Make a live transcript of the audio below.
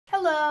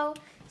Hello!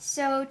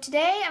 So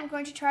today I'm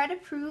going to try to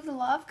prove the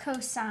law of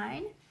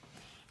cosine,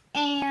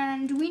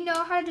 and we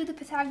know how to do the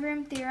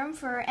Pythagorean theorem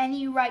for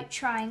any right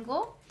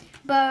triangle,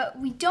 but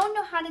we don't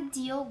know how to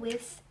deal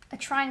with a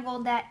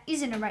triangle that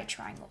isn't a right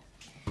triangle.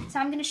 So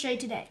I'm going to show you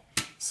today.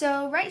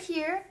 So right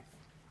here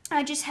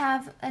I just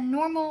have a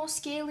normal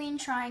scalene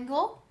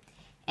triangle,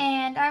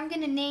 and I'm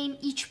going to name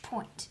each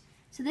point.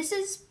 So this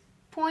is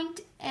point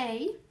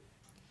A,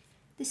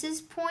 this is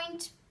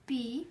point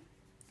B,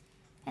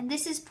 and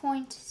this is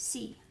point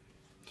C.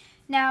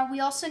 Now we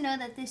also know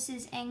that this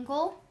is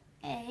angle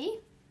A,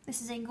 this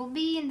is angle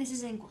B, and this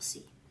is angle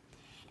C.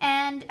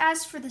 And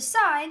as for the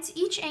sides,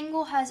 each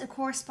angle has a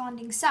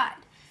corresponding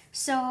side.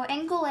 So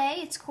angle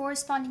A, its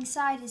corresponding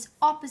side is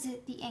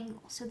opposite the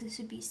angle. So this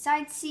would be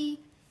side C,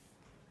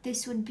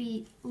 this would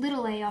be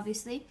little a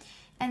obviously,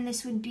 and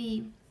this would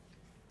be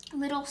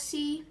little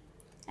c,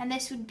 and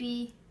this would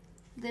be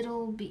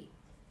little b.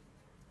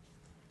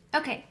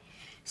 Okay.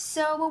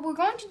 So what we're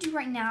going to do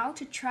right now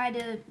to try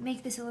to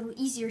make this a little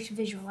easier to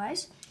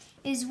visualize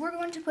is we're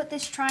going to put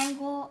this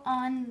triangle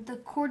on the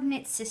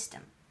coordinate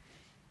system.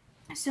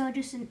 So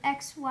just an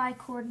xy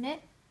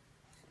coordinate.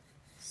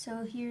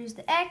 So here's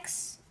the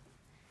x,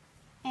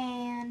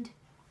 and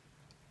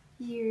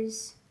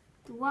here's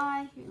the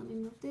y. Here, let me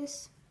move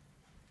this.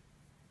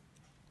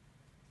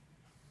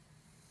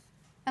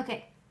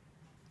 Okay.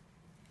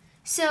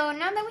 So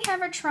now that we have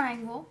our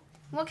triangle,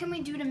 what can we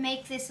do to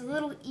make this a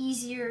little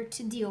easier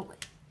to deal with?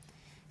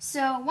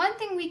 So one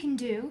thing we can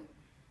do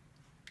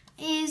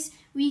is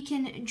we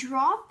can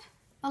drop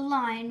a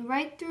line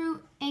right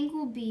through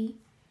angle B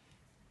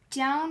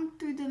down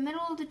through the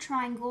middle of the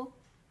triangle,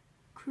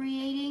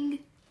 creating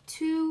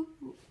two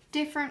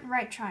different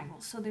right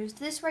triangles. So there's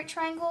this right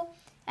triangle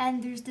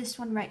and there's this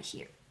one right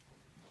here.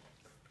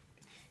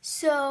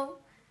 So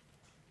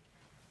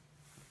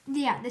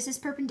yeah, this is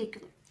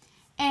perpendicular.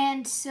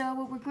 And so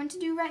what we're going to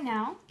do right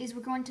now is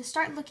we're going to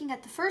start looking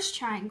at the first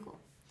triangle.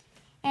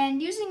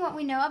 And using what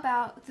we know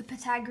about the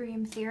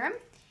Pythagorean theorem,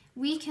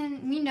 we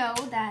know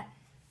that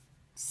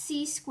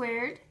c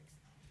squared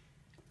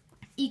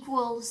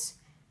equals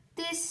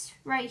this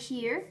right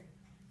here.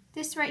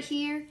 This right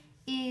here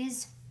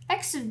is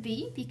x of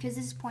b, because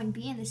this is point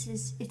B and this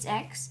is its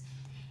x.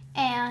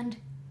 And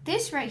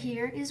this right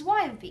here is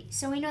y of b.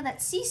 So we know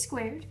that c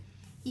squared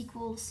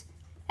equals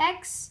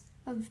x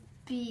of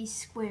b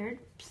squared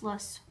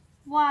plus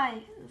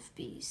y of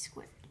b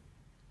squared.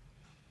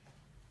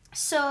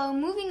 So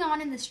moving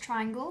on in this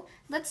triangle,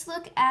 let's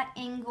look at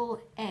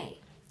angle A.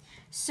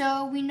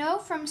 So we know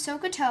from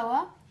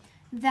SOHCAHTOA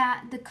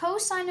that the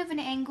cosine of an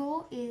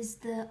angle is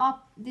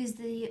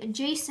the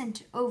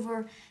adjacent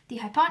over the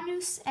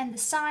hypotenuse, and the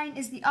sine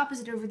is the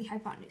opposite over the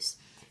hypotenuse.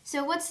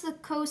 So what's the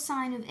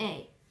cosine of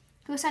A?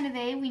 Cosine of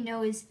A we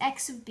know is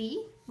x of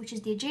b, which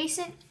is the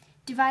adjacent,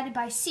 divided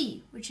by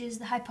c, which is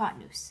the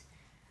hypotenuse.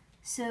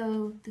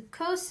 So the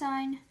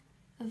cosine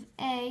of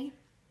A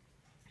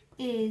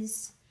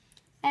is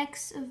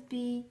x of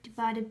b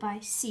divided by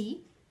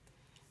c,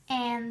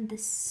 and the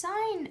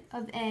sine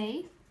of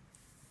A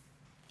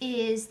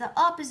is the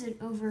opposite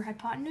over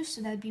hypotenuse,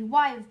 so that would be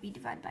y of b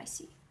divided by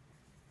c.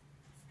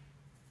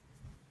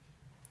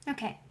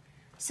 Okay,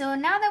 so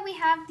now that we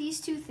have these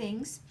two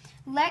things,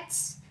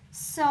 let's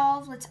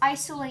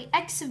isolate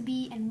x of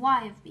b and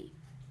y of b.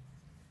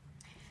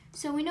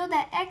 So we know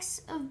that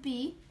x of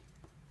b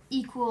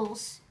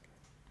equals,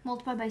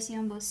 multiplied by c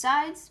on both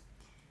sides,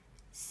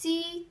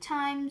 c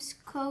times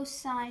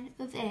cosine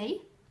of A,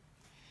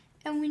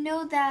 and we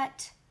know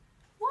that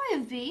y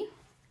of b,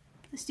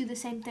 let's do the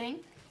same thing,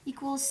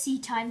 equals c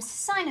times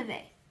sine of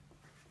A.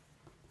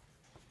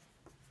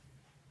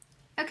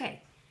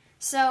 Okay,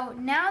 so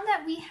now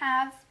that we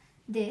have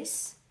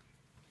this,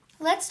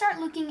 let's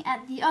start looking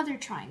at the other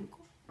triangle,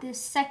 this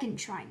second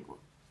triangle.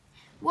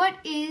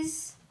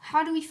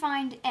 How do we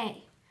find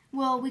A?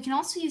 Well, we can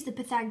also use the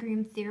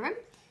Pythagorean theorem,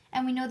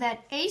 and we know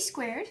that a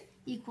squared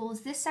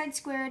equals this side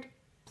squared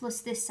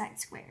plus this side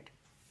squared.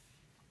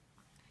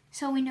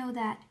 So we know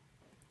that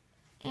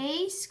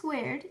a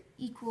squared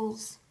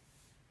equals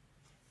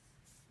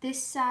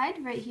this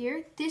side right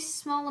here, this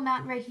small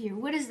amount right here.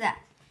 What is that?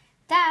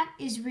 That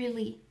is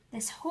really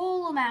this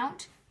whole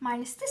amount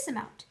minus this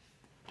amount.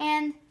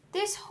 And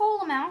this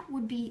whole amount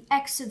would be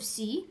x of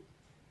c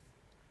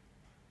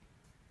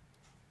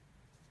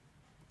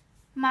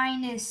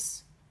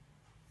minus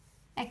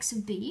x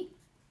of b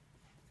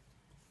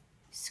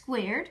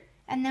squared,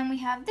 and then we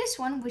have this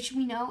one, which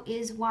we know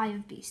is y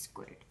of b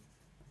squared.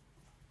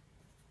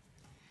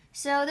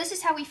 So this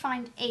is how we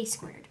find a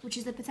squared, which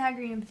is the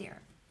Pythagorean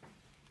theorem.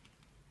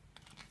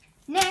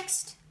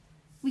 Next,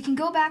 we can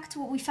go back to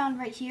what we found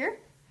right here,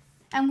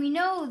 and we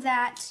know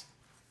that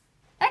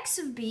x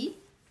of b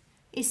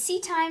is c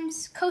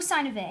times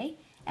cosine of A,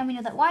 and we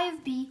know that y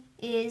of b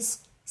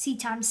is c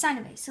times sine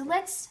of A. So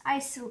let's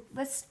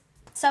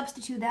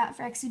substitute that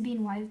for x of b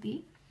and y of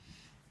b.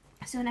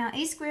 So now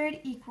a squared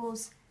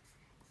equals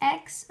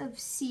x of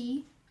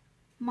c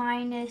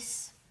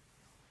minus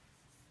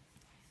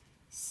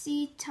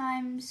c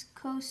times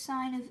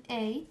cosine of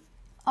A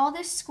all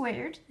this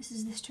squared, this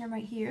is this term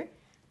right here,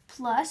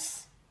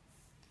 plus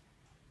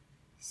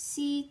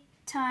c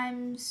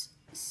times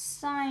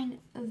sine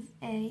of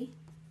a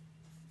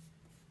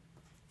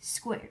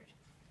squared.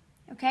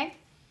 Okay?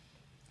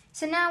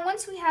 So now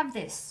once we have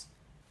this,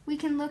 we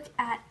can look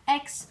at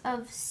x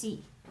of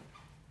c.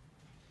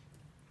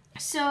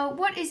 So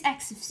what is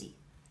x of c?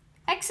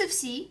 X of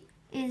c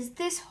is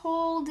this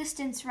whole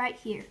distance right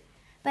here.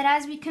 But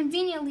as we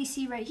conveniently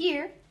see right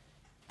here,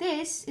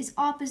 this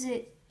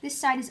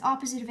side is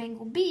opposite of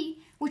angle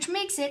B, which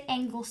makes it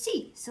angle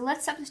C. So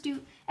let's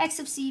substitute x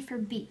of c for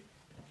B.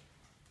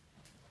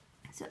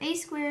 So a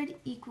squared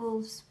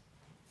equals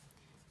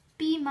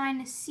b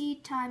minus c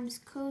times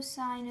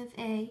cosine of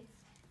a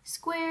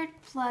squared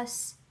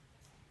plus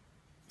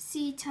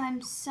c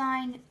times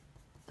sine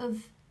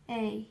of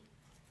a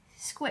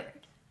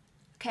squared.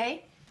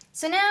 Okay?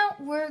 So now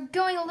we're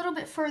going a little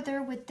bit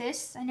further with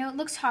this. I know it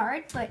looks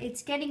hard, but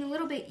it's getting a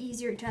little bit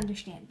easier to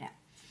understand now.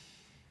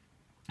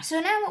 So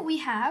now what we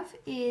have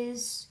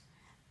is,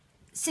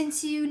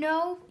 since you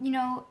know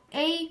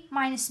a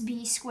minus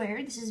b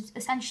squared, this is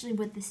essentially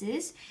what this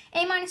is.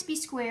 A minus b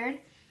squared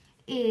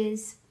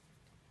is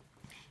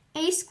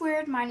a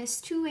squared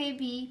minus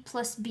 2ab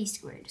plus b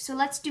squared. So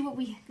let's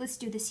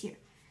do this here.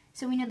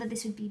 So we know that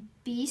this would be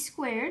b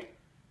squared.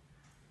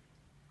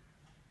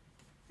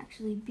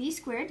 Actually, b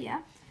squared,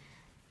 yeah.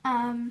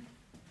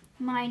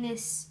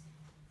 Minus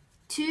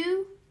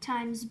 2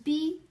 times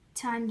b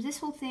times this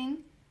whole thing,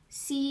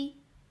 c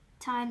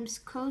times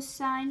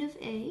cosine of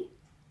a,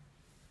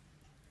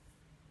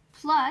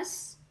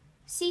 plus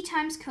c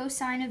times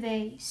cosine of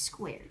a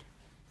squared.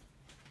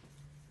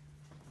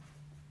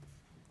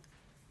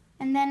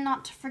 And then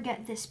not to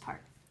forget this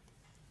part,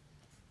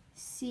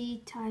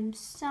 c times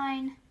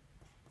sine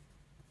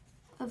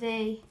of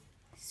a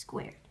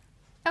squared.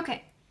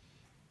 Okay,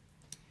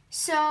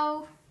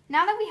 so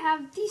now that we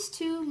have these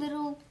two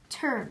little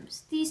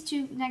terms, these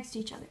two next to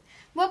each other,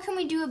 what can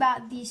we do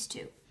about these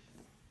two?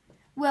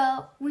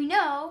 Well, we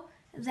know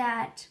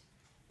that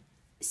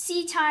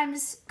c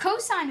times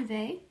cosine of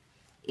a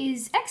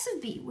is x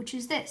of b, which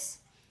is this.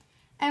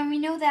 And we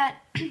know that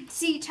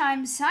c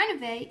times sine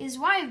of a is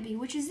y of b,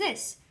 which is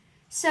this.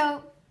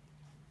 So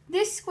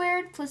this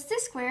squared plus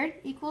this squared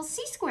equals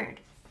c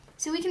squared.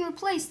 So we can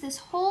replace this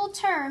whole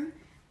term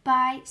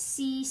by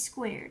c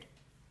squared.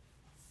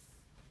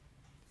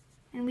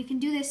 And we can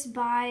do this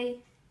by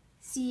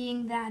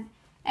seeing that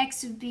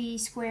x of b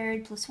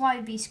squared plus y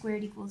of b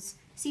squared equals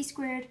c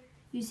squared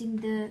using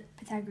the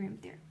Pythagorean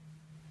theorem.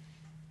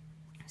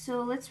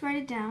 So let's write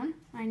it down.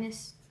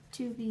 Minus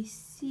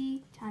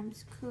 2bc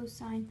times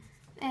cosine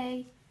of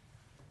a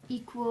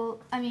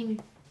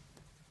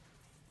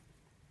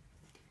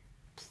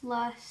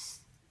plus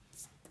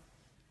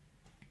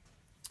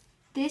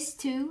this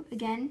 2,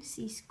 again,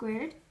 c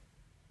squared.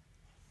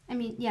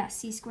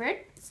 C squared,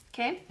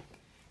 okay?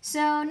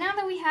 So now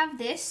that we have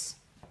this,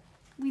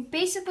 we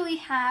basically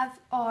have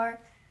our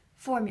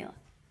formula.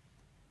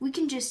 We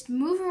can just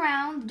move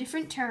around the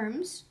different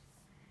terms,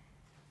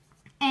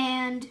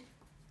 and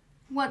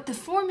what the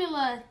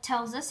formula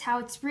tells us, how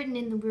it's written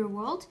in the real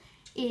world,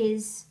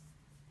 is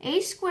a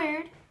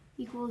squared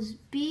equals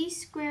b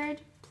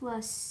squared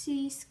plus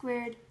c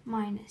squared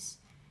minus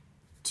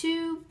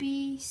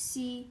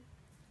 2bc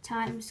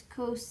times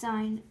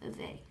cosine of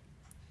a.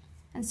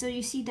 And so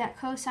you see that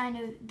cosine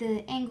of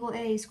the angle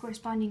A is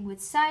corresponding with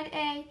side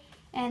A,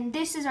 and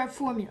this is our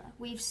formula.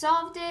 We've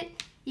solved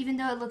it, even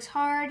though it looks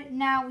hard.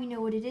 Now we know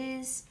what it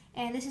is,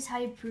 and this is how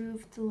you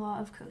prove the law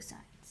of cosine.